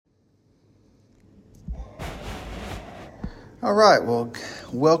All right, well,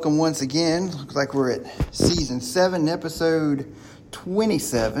 welcome once again. Looks like we're at Season 7, Episode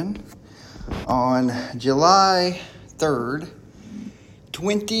 27 on July 3rd,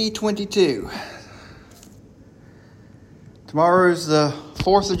 2022. Tomorrow's the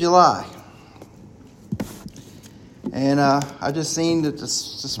 4th of July. And I just seen that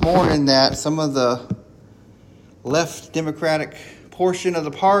this morning that some of the left Democratic portion of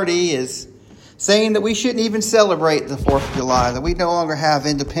the party is saying that we shouldn't even celebrate the 4th of July, that we no longer have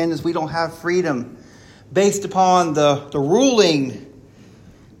independence, we don't have freedom based upon the ruling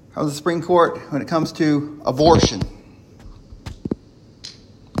of the Supreme Court when it comes to abortion.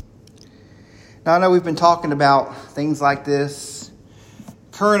 Now, I know we've been talking about things like this,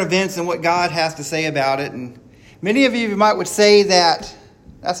 current events and what God has to say about it, and many of you would say that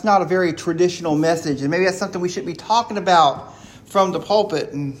that's not a very traditional message, and maybe that's something we should be talking about from the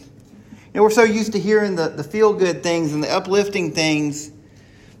pulpit. And we're so used to hearing the feel-good things and the uplifting things.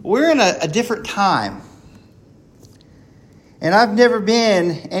 We're in a different time. And I've never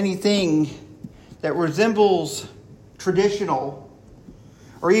been anything that resembles traditional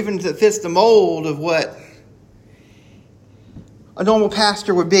or even that fits the mold of what a normal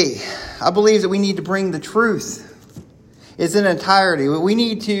pastor would be. I believe that we need to bring the truth in entirety. We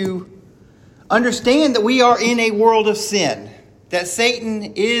need to understand that we are in a world of sin, that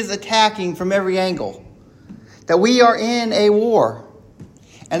Satan is attacking from every angle, that we are in a war,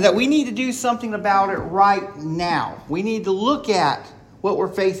 and that we need to do something about it right now. We need to look at what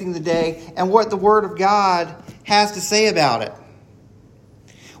we're facing today and what the Word of God has to say about it.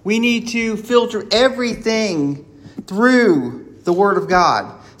 We need to filter everything through the Word of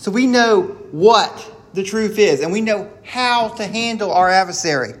God so we know what the truth is and we know how to handle our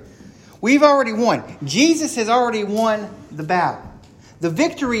adversary. We've already won. Jesus has already won the battle. The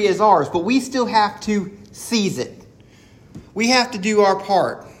victory is ours, but we still have to seize it. We have to do our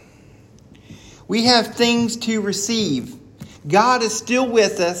part. We have things to receive. God is still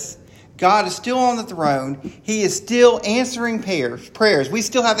with us. God is still on the throne. He is still answering prayers. We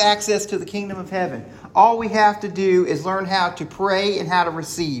still have access to the kingdom of heaven. All we have to do is learn how to pray and how to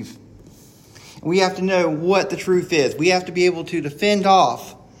receive. We have to know what the truth is. We have to be able to defend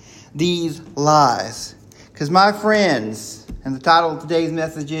off these lies. Because my friends, and the title of today's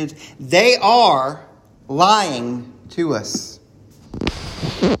message is, they are lying to us.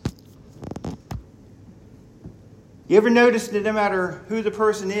 You ever notice that no matter who the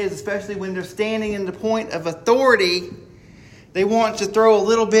person is, especially when they're standing in the point of authority, they want to throw a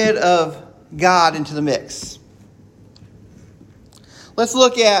little bit of God into the mix? Let's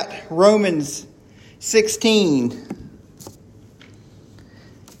look at Romans 16,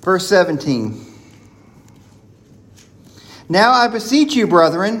 verse 17. Now I beseech you,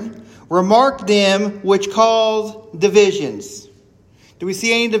 brethren, remark them which cause divisions. Do we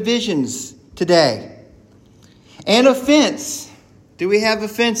see any divisions today? And offense. Do we have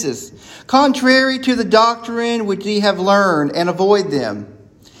offenses? Contrary to the doctrine which ye have learned, and avoid them.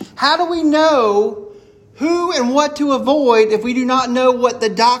 How do we know who and what to avoid if we do not know what the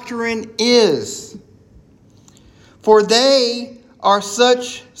doctrine is? For they are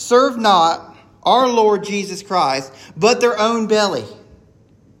such serve not our Lord Jesus Christ, but their own belly.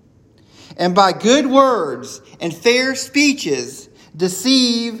 And by good words and fair speeches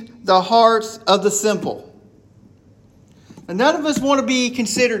deceive the hearts of the simple. And none of us want to be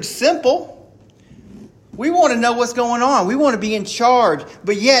considered simple. We want to know what's going on. We want to be in charge.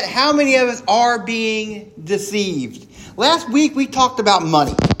 But yet, how many of us are being deceived? Last week, we talked about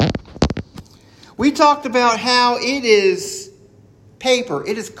money. We talked about how it is paper.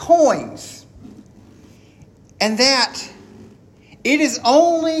 It is coins. And that it is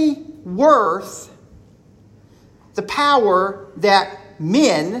only worth the power that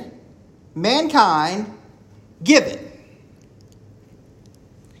mankind, give it.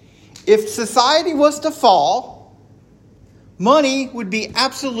 If society was to fall, money would be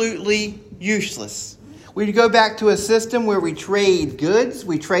absolutely useless. We'd go back to a system where we trade goods,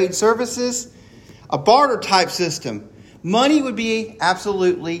 we trade services, a barter type system. Money would be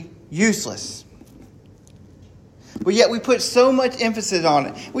absolutely useless. But yet we put so much emphasis on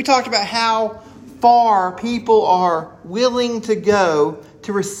it. We talked about how far people are willing to go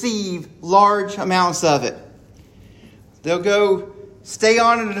to receive large amounts of it. They'll go stay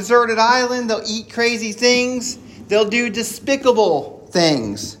on a deserted island. They'll eat crazy things. They'll do despicable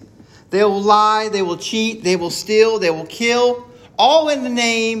things. They will lie. They will cheat. They will steal. They will kill. All in the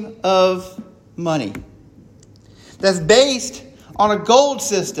name of money. That's based on a gold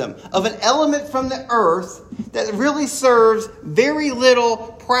system of an element from the earth that really serves very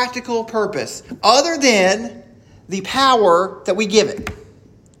little practical purpose other than the power that we give it.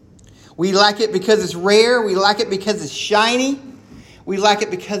 We like it because it's rare. We like it because it's shiny. We like it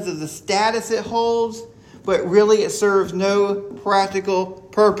because of the status it holds. But really it serves no practical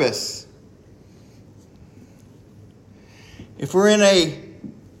purpose. If we're in a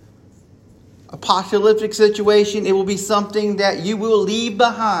apocalyptic situation, it will be something that you will leave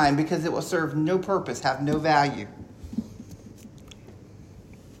behind because it will serve no purpose, have no value.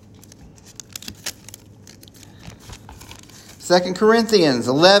 Second Corinthians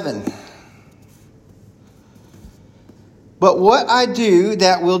 11. But what I do,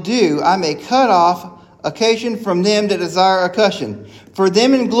 that will do, I may cut off occasion from them that desire a cushion. For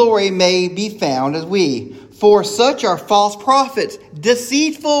them in glory may be found as we. For such are false prophets,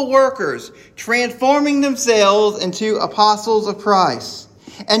 deceitful workers, transforming themselves into apostles of Christ.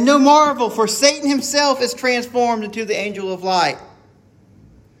 And no marvel, for Satan himself is transformed into the angel of light.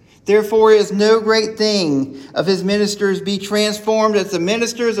 Therefore it is no great thing of his ministers be transformed as the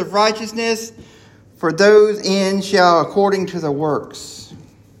ministers of righteousness, for those in shall according to their works.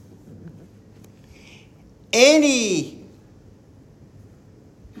 Any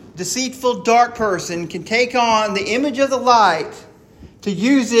deceitful, dark person can take on the image of the light to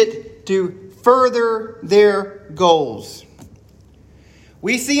use it to further their goals.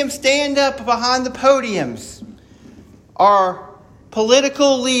 We see them stand up behind the podiums, our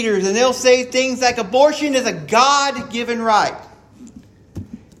political leaders, and they'll say things like abortion is a God-given right.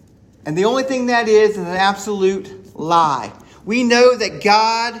 And the only thing that is an absolute lie. We know that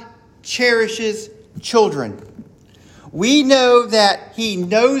God cherishes children. We know that He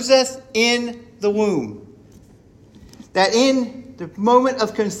knows us in the womb. That in the moment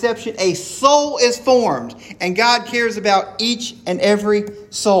of conception, a soul is formed. And God cares about each and every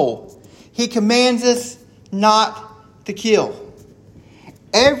soul. He commands us not to kill.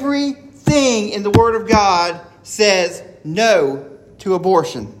 Everything in the Word of God says no to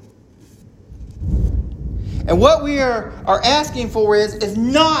abortion. And what we are asking for is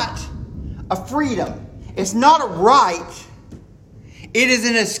not a freedom. It's not a right. It is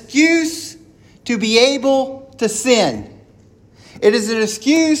an excuse to be able to sin. It is an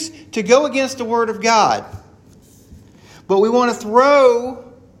excuse to go against the Word of God. But we want to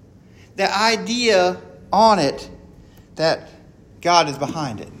throw the idea on it that God is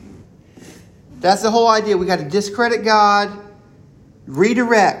behind it. That's the whole idea. We got to discredit God,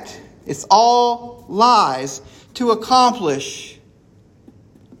 redirect. It's all lies to accomplish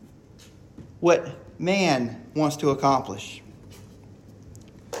what man wants to accomplish.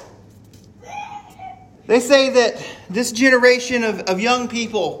 They say that this generation of young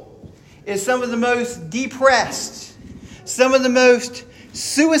people is some of the most depressed, some of the most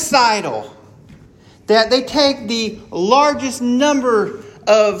suicidal, that they take the largest number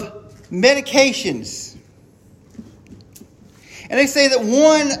of medications. And they say that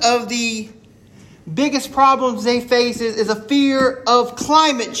one of the biggest problems they face is a fear of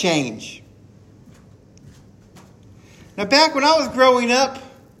climate change. Now, back when I was growing up,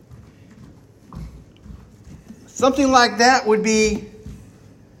 something like that would be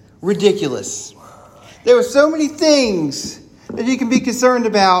ridiculous. There were so many things that you can be concerned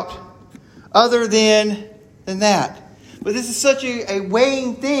about other than that. But this is such a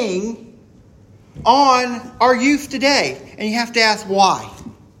weighing thing on our youth today. And you have to ask why.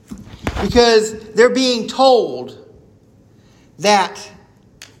 Because they're being told that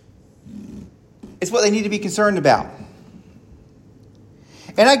it's what they need to be concerned about.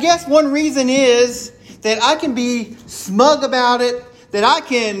 And I guess one reason is that I can be smug about it, that I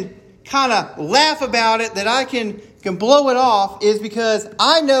can kind of laugh about it, that I can blow it off, is because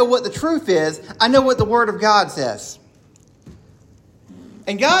I know what the truth is. I know what the Word of God says.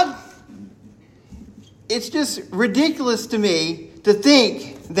 And God, it's just ridiculous to me to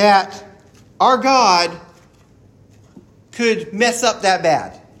think that our God could mess up that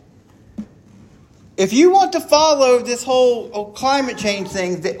bad. If you want to follow this whole climate change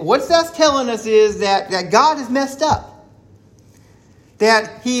thing, what that's telling us is that God has messed up.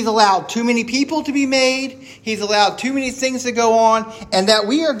 That He's allowed too many people to be made. He's allowed too many things to go on. And that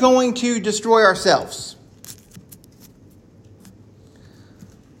we are going to destroy ourselves.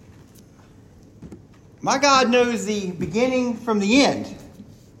 My God knows the beginning from the end.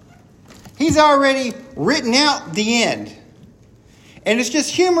 He's already written out the end. And it's just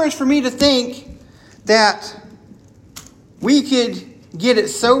humorous for me to think that we could get it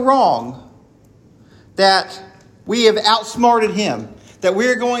so wrong that we have outsmarted Him. That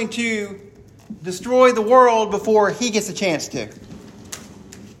we're going to destroy the world before He gets a chance to.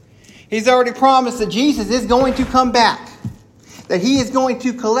 He's already promised that Jesus is going to come back. that he is going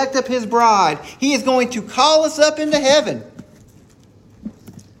to collect up his bride. He is going to call us up into heaven.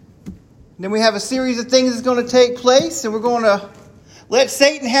 Then we have a series of things that's going to take place, and we're going to let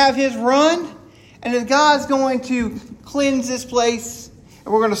Satan have his run, and then God's going to cleanse this place,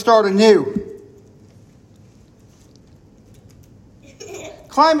 and we're going to start anew.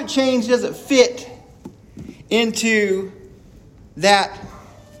 Climate change doesn't fit into that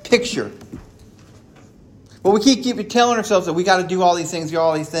picture. But we keep telling ourselves that we got to do all these things,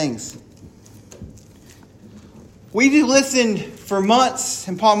 We do listen for months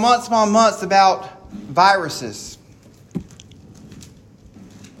upon months about viruses.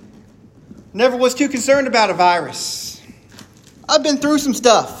 Never was too concerned about a virus. I've been through some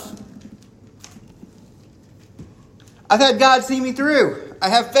stuff. I've had God see me through. I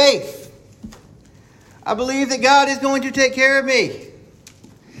have faith. I believe that God is going to take care of me.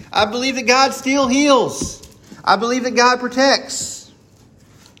 I believe that God still heals. I believe that God protects.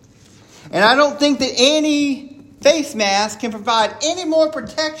 And I don't think that any face mask can provide any more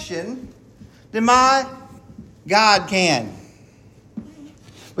protection than my God can.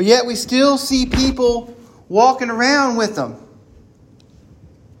 But yet we still see people walking around with them.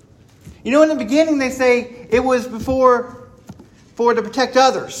 You know, in the beginning they say it was for to protect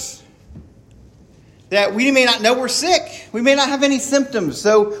others. That we may not know we're sick. We may not have any symptoms.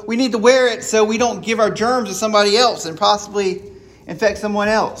 So we need to wear it so we don't give our germs to somebody else and possibly infect someone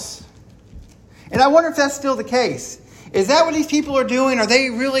else. And I wonder if that's still the case. Is that what these people are doing? Are they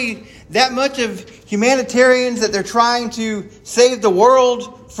really that much of humanitarians that they're trying to save the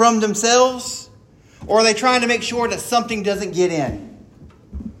world from themselves? Or are they trying to make sure that something doesn't get in?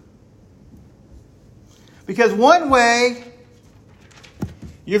 Because one way,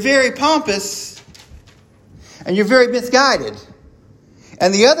 you're very pompous and you're very misguided.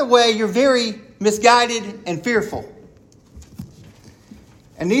 And the other way, you're very misguided and fearful.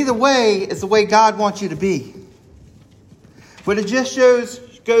 And neither way is the way God wants you to be. But it just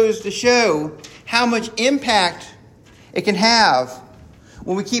goes to show how much impact it can have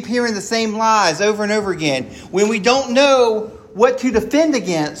when we keep hearing the same lies over and over again. When we don't know what to defend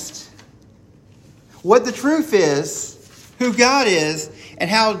against, what the truth is, who God is, and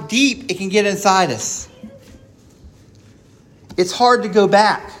how deep it can get inside us. It's hard to go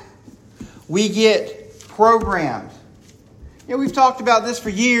back. We get programmed. You know, we've talked about this for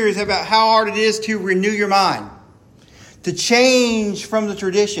years, about how hard it is to renew your mind, to change from the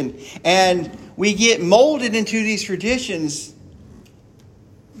tradition. And we get molded into these traditions.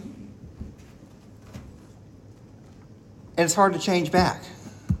 And it's hard to change back.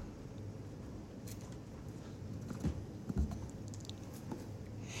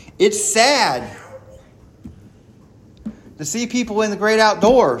 It's sad to see people in the great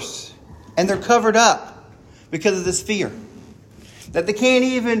outdoors and they're covered up because of this fear. That they can't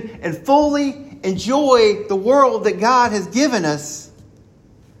even and fully enjoy the world that God has given us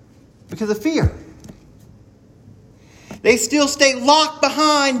because of fear. They still stay locked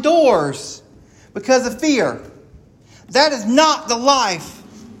behind doors because of fear. That is not the life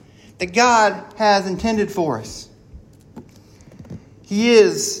that God has intended for us. He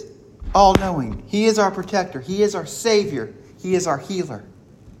is all-knowing. He is our protector. He is our Savior. He is our healer.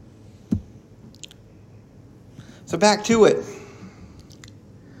 So back to it.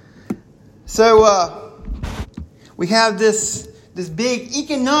 So we have this big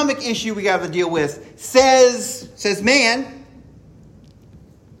economic issue we got to deal with. Says man.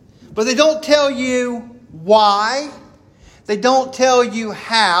 But they don't tell you why. They don't tell you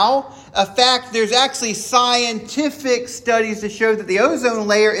how. In fact, there's actually scientific studies to show that the ozone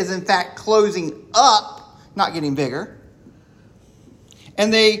layer is in fact closing up, not getting bigger.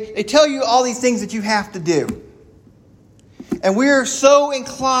 And they tell you all these things that you have to do. And we're so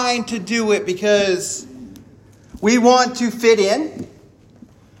inclined to do it because we want to fit in.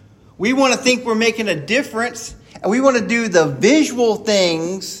 We want to think we're making a difference. And we want to do the visual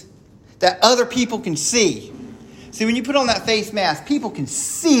things that other people can see. See, when you put on that face mask, people can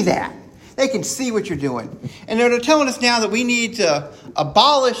see that. They can see what you're doing. And they're telling us now that we need to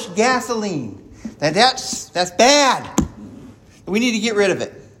abolish gasoline. That's bad. We need to get rid of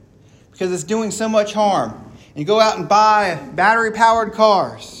it because it's doing so much harm. And you go out and buy battery-powered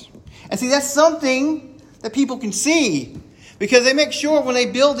cars. And see, that's something that people can see because they make sure when they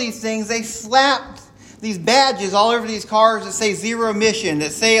build these things, they slap these badges all over these cars that say zero emission,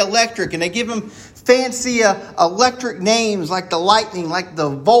 that say electric, and they give them fancy electric names like the Lightning, like the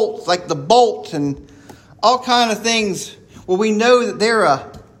Volt, like the Bolt, and all kind of things where we know that they're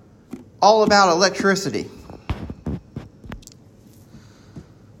all about electricity.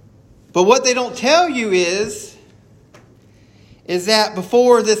 But what they don't tell you is is that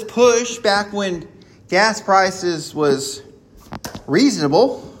before this push, back when gas prices was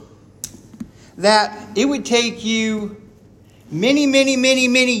reasonable, that it would take you many, many, many,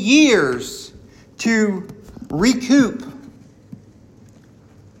 many years to recoup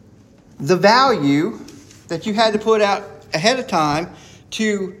the value that you had to put out ahead of time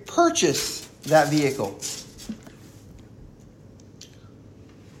to purchase that vehicle.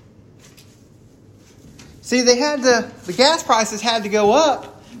 See, the gas prices had to go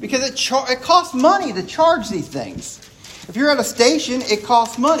up because it costs money to charge these things. If you're at a station, it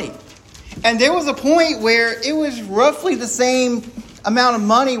costs money. And there was a point where it was roughly the same amount of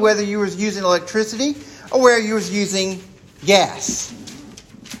money whether you was using electricity or whether you was using gas.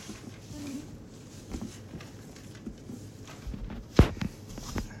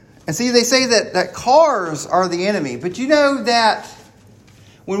 And see, they say that cars are the enemy. But you know that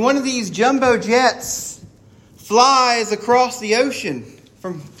when one of these jumbo jets flies across the ocean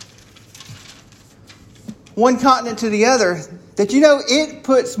from one continent to the other, that you know it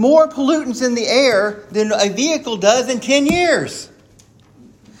puts more pollutants in the air than a vehicle does in 10 years.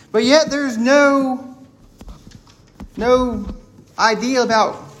 But yet there's no idea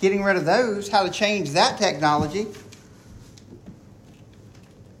about getting rid of those, how to change that technology.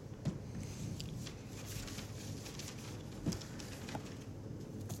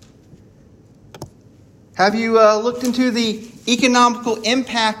 Have you looked into the economical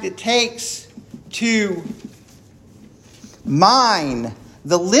impact it takes to mine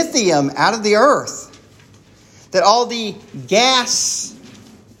the lithium out of the earth? That all the gas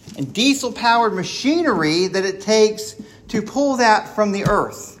and diesel-powered machinery that it takes to pull that from the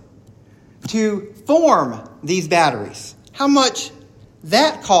earth, to form these batteries. How much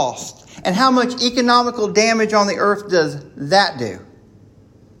that costs and how much economical damage on the earth does that do?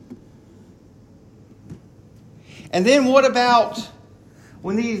 And then what about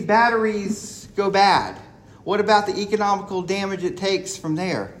when these batteries go bad? What about the economical damage it takes from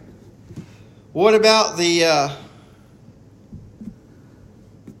there? What about the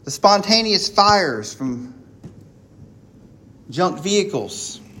spontaneous fires from junk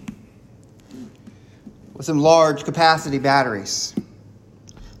vehicles with some large capacity batteries?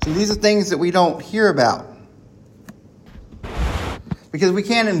 So these are things that we don't hear about because we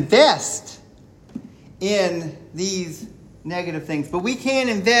can't invest in these negative things. But we can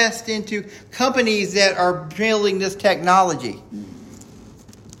invest into companies that are building this technology.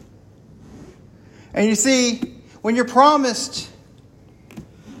 And you see, when you're promised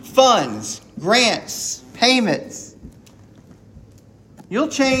funds, grants, payments, you'll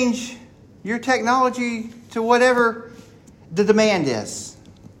change your technology to whatever the demand is.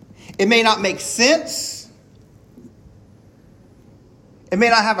 It may not make sense. It may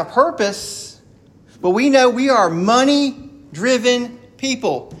not have a purpose. But we know we are money-driven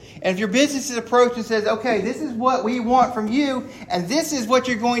people. And if your business's approach and says, okay, this is what we want from you, and this is what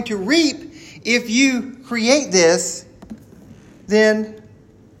you're going to reap if you create this, then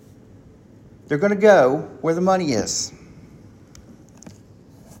they're going to go where the money is.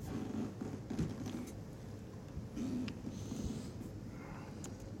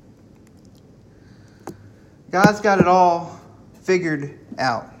 God's got it all figured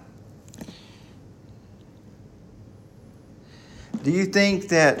out. Do you think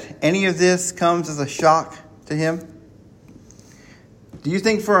that any of this comes as a shock to him? Do you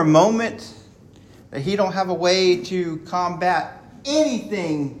think for a moment that he don't have a way to combat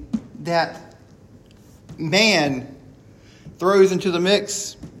anything that man throws into the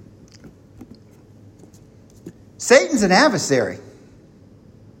mix? Satan's an adversary.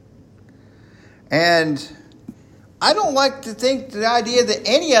 And I don't like to think the idea that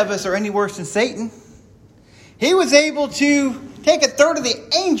any of us are any worse than Satan. He was able to take a third of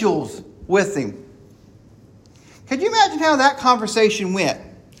the angels with him. Could you imagine how that conversation went?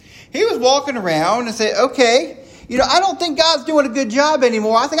 He was walking around and said, okay, I don't think God's doing a good job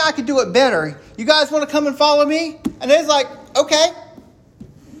anymore. I think I could do it better. You guys want to come and follow me? And they're like, okay.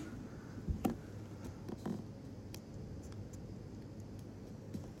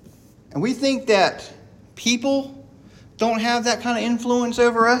 And we think that people don't have that kind of influence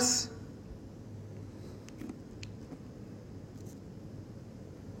over us.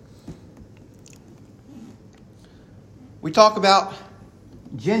 We talk about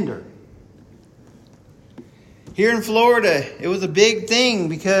gender. Here in Florida, it was a big thing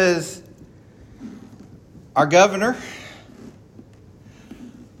because our governor,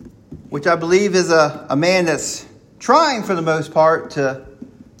 which I believe is a man that's trying for the most part to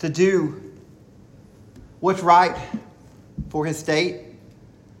do what's right for his state.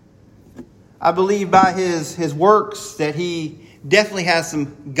 I believe by his works that he definitely has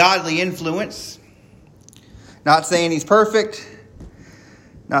some godly influence. Not saying he's perfect.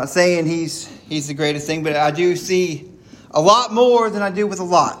 Not saying he's the greatest thing, but I do see a lot more than I do with a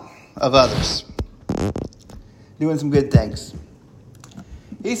lot of others doing some good things.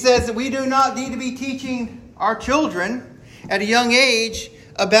 He says that we do not need to be teaching our children at a young age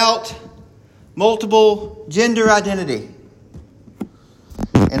about multiple gender identity.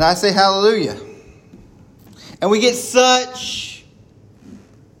 And I say hallelujah. And we get such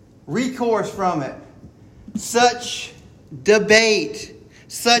recourse from it, such debate,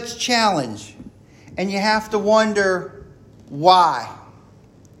 such challenge. And you have to wonder why.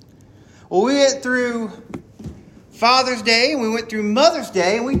 Well, we went through Father's Day and we went through Mother's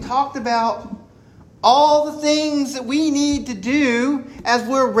Day and we talked about all the things that we need to do as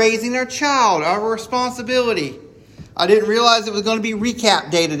we're raising our child, our responsibility. I didn't realize it was going to be recap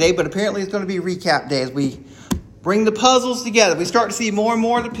day today, but apparently it's going to be recap day as we bring the puzzles together. We start to see more and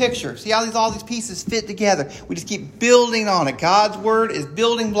more of the picture. See how all these pieces fit together. We just keep building on it. God's word is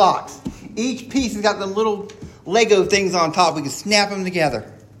building blocks. Each piece has got the little Lego things on top. We can snap them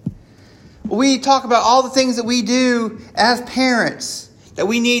together. We talk about all the things that we do as parents that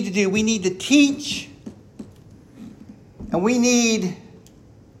we need to do. We need to teach. And we need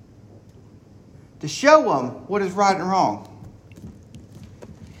to show them what is right and wrong.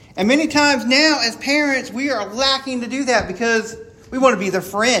 And many times now as parents, we are lacking to do that because we want to be their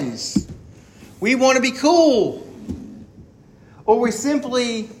friends. We want to be cool. Or we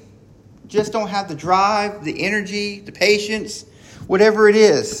simply just don't have the drive, the energy, the patience, whatever it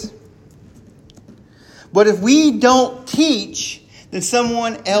is. But if we don't teach, then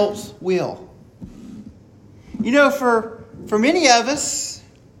someone else will. You know, for many of us,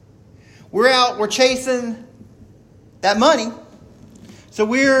 we're chasing that money. So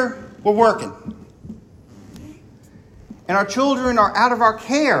we're working. And our children are out of our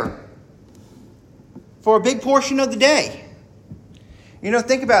care for a big portion of the day. You know,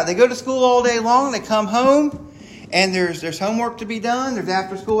 think about it. They go to school all day long. They come home and there's homework to be done. There's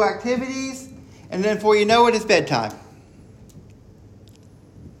after school activities. And then before you know it, it's bedtime.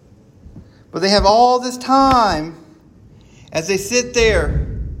 But they have all this time as they sit there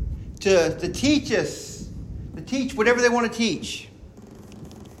to teach us, to teach whatever they want to teach.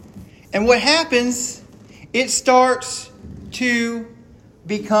 And what happens, it starts to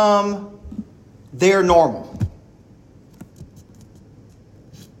become their normal.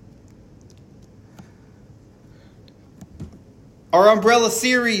 Our umbrella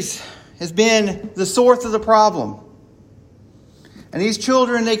series has been the source of the problem. And these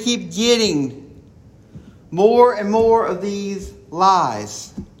children, they keep getting more and more of these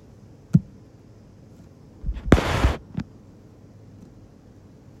lies.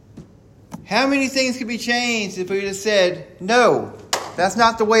 How many things could be changed if we just said, no, that's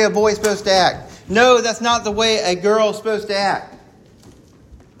not the way a boy is supposed to act. No, that's not the way a girl is supposed to act.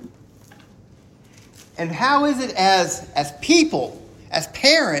 And how is it as people, as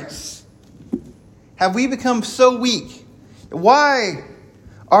parents, have we become so weak? Why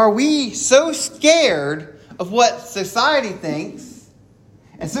are we so scared of what society thinks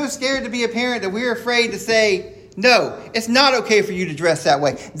and so scared to be a parent that we're afraid to say, no, it's not okay for you to dress that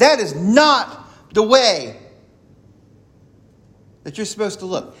way. That is not the way that you're supposed to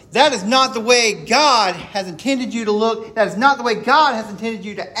look. That is not the way God has intended you to look. That is not the way God has intended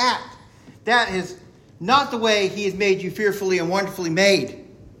you to act. That is not the way He has made you fearfully and wonderfully made.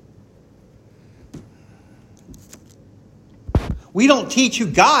 We don't teach who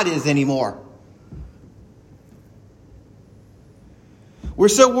God is anymore. We're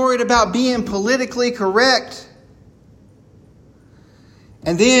so worried about being politically correct.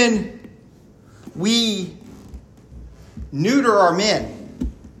 And then we neuter our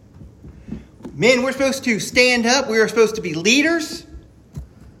men. Men, we're supposed to stand up. We are supposed to be leaders.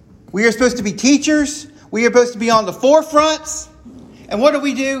 We are supposed to be teachers. We are supposed to be on the forefronts. And what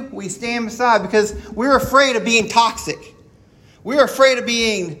do? We stand beside because we're afraid of being toxic. We're afraid of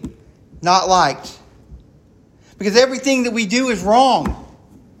being not liked. Because everything that we do is wrong.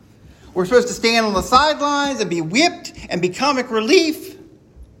 We're supposed to stand on the sidelines and be whipped and be comic relief.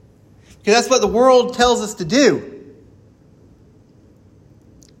 Because that's what the world tells us to do.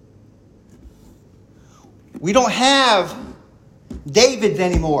 We don't have Davids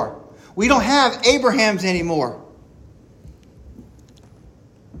anymore. We don't have Abrahams anymore.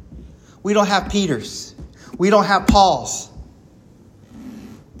 We don't have Peters. We don't have Pauls.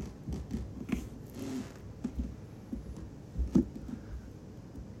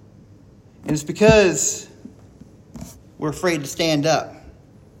 And it's because we're afraid to stand up.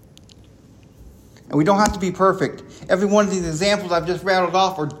 And we don't have to be perfect. every one of these examples I've just rattled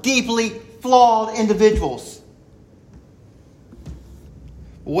off are deeply flawed individuals.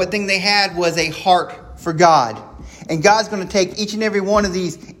 One thing they had was a heart for God. And God's going to take each and every one of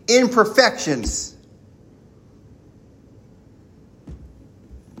these imperfections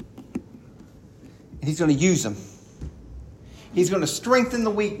and He's going to use them. He's going to strengthen the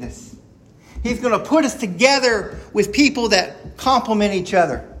weakness. He's going to put us together with people that complement each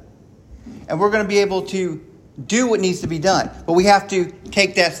other. And we're going to be able to do what needs to be done. But we have to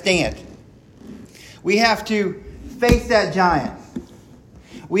take that stand. We have to face that giant.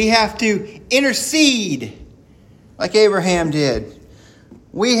 We have to intercede like Abraham did.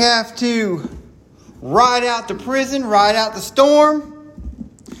 We have to ride out the prison, ride out the storm.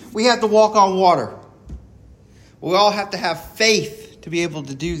 We have to walk on water. We all have to have faith to be able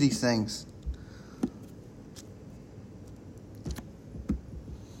to do these things.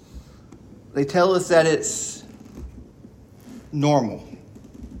 They tell us that it's normal.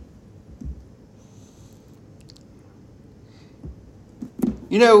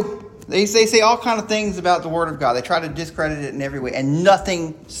 You know, they say all kinds of things about the Word of God. They try to discredit it in every way. And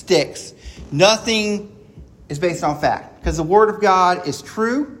nothing sticks. Nothing is based on fact. Because the Word of God is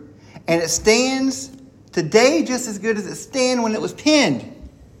true. And it stands today just as good as it stand when it was penned.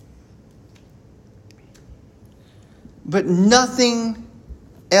 But nothing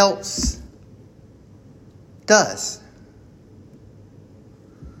else does.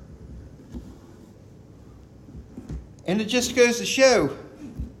 And it just goes to show,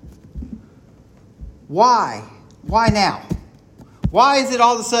 why? Why now? Why is it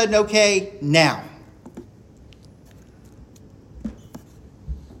all of a sudden okay now?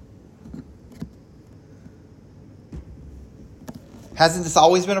 Hasn't this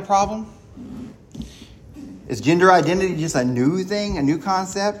always been a problem? Is gender identity just a new thing, a new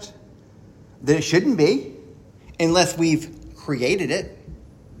concept? That it shouldn't be, unless we've created it.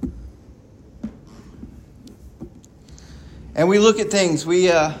 And we look at things,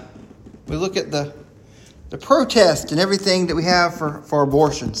 we look at the protest and everything that we have for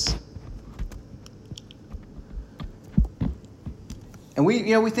abortions. And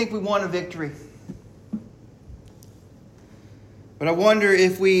we think we won a victory. But I wonder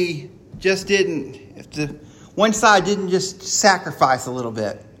if the one side didn't just sacrifice a little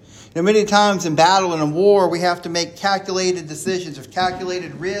bit. Many times in battle and in war, we have to make calculated decisions of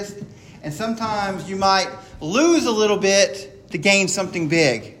calculated risk. And sometimes you might lose a little bit to gain something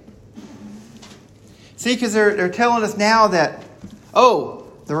big. See, because they're telling us now that,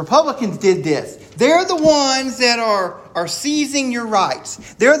 the Republicans did this. They're the ones that are seizing your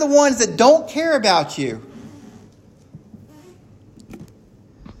rights. They're the ones that don't care about you.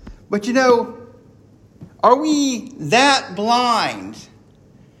 But are we that blind?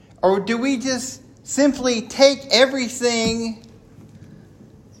 Or do we just simply take everything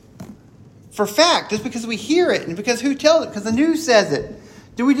for fact just because we hear it and because who tells it? Because the news says it.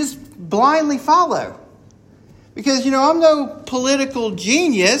 Do we just blindly follow? Because, I'm no political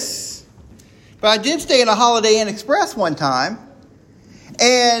genius, but I did stay in a Holiday Inn Express one time.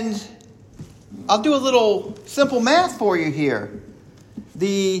 And I'll do a little simple math for you here.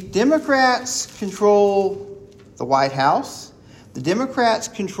 The Democrats control the White House. The Democrats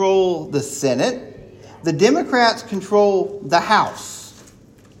control the Senate. The Democrats control the House.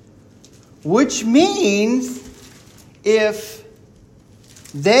 Which means if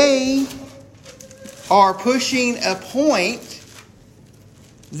they are pushing a point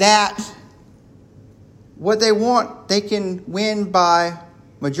that what they want, they can win by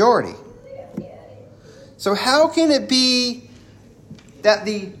majority. So how can it be that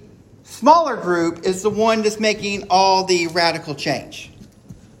the smaller group is the one that's making all the radical change?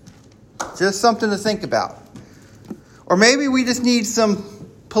 Just something to think about. Or maybe we just need some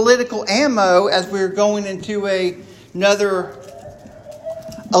political ammo as we're going into another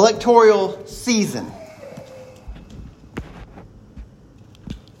electoral season.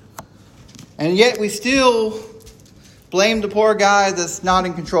 And yet we still blame the poor guy that's not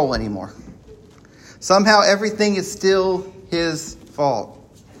in control anymore. Somehow everything is still his fault.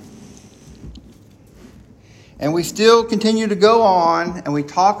 And we still continue to go on and we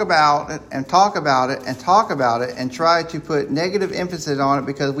talk about it and talk about it and talk about it and try to put negative emphasis on it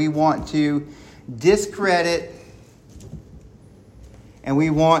because we want to discredit and we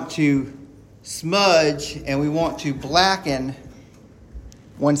want to smudge and we want to blacken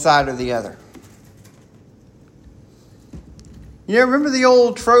one side or the other. Remember the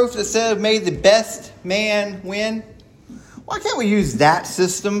old trope that said, may the best man win? Why can't we use that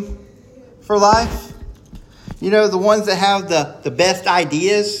system for life? The ones that have the best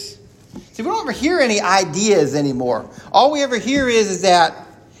ideas, See, we don't ever hear any ideas anymore. All we ever hear is that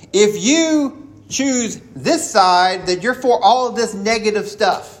if you choose this side, that you're for all of this negative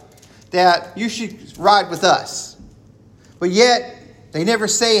stuff, that you should ride with us. But yet, they never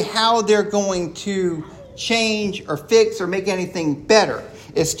say how they're going to change or fix or make anything better.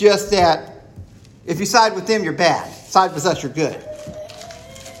 It's just that if you side with them, you're bad. Side with us, you're good.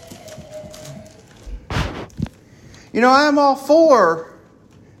 You know, I'm all for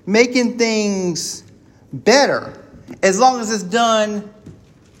making things better as long as it's done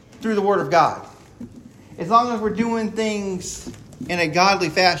through the Word of God. As long as we're doing things in a godly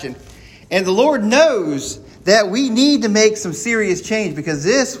fashion. And the Lord knows that we need to make some serious change because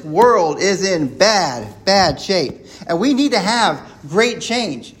this world is in bad shape. And we need to have great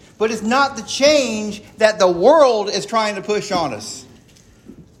change. But it's not the change that the world is trying to push on us.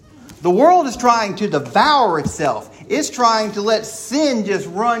 The world is trying to devour itself. It's trying to let sin just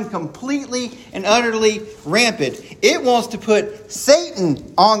run completely and utterly rampant. It wants to put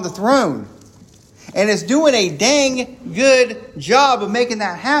Satan on the throne. And it's doing a dang good job of making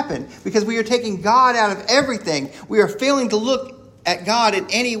that happen because we are taking God out of everything. We are failing to look at God in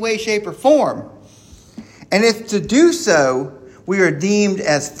any way, shape, or form. And if to do so, we are deemed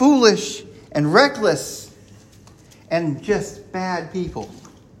as foolish and reckless and just bad people.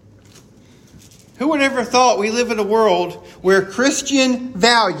 Who would ever thought we live in a world where Christian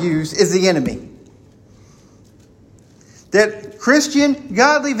values is the enemy? That Christian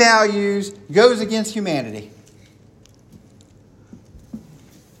godly values goes against humanity.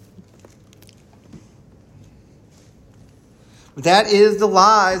 That is the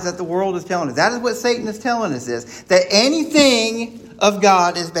lies that the world is telling us. That is what Satan is telling us is that anything of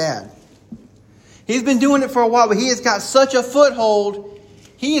God is bad. He's been doing it for a while, but he has got such a foothold.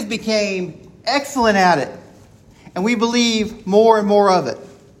 He has become excellent at it. And we believe more and more of it.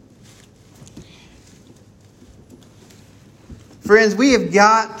 Friends, we have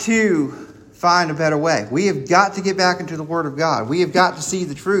got to find a better way. We have got to get back into the Word of God. We have got to see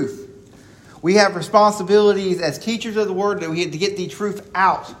the truth. We have responsibilities as teachers of the Word that we have to get the truth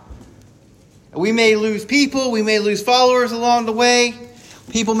out. We may lose people. We may lose followers along the way.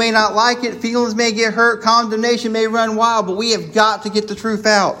 People may not like it. Feelings may get hurt. Condemnation may run wild. But we have got to get the truth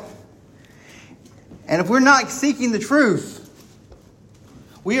out. And if we're not seeking the truth,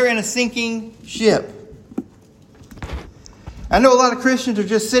 we are in a sinking ship. I know a lot of Christians are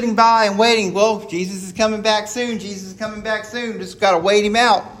just sitting by and waiting. Well, Jesus is coming back soon. Jesus is coming back soon. Just got to wait him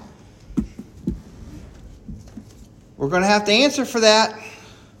out. We're going to have to answer for that.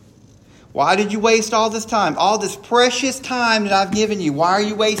 Why did you waste all this time? All this precious time that I've given you. Why are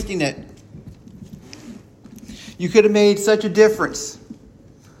you wasting it? You could have made such a difference.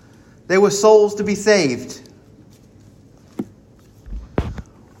 There were souls to be saved.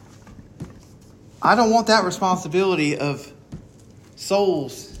 I don't want that responsibility of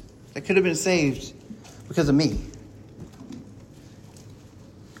souls that could have been saved because of me.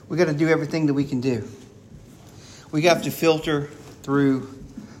 We got to do everything that we can do. We have to filter through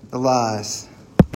the lies.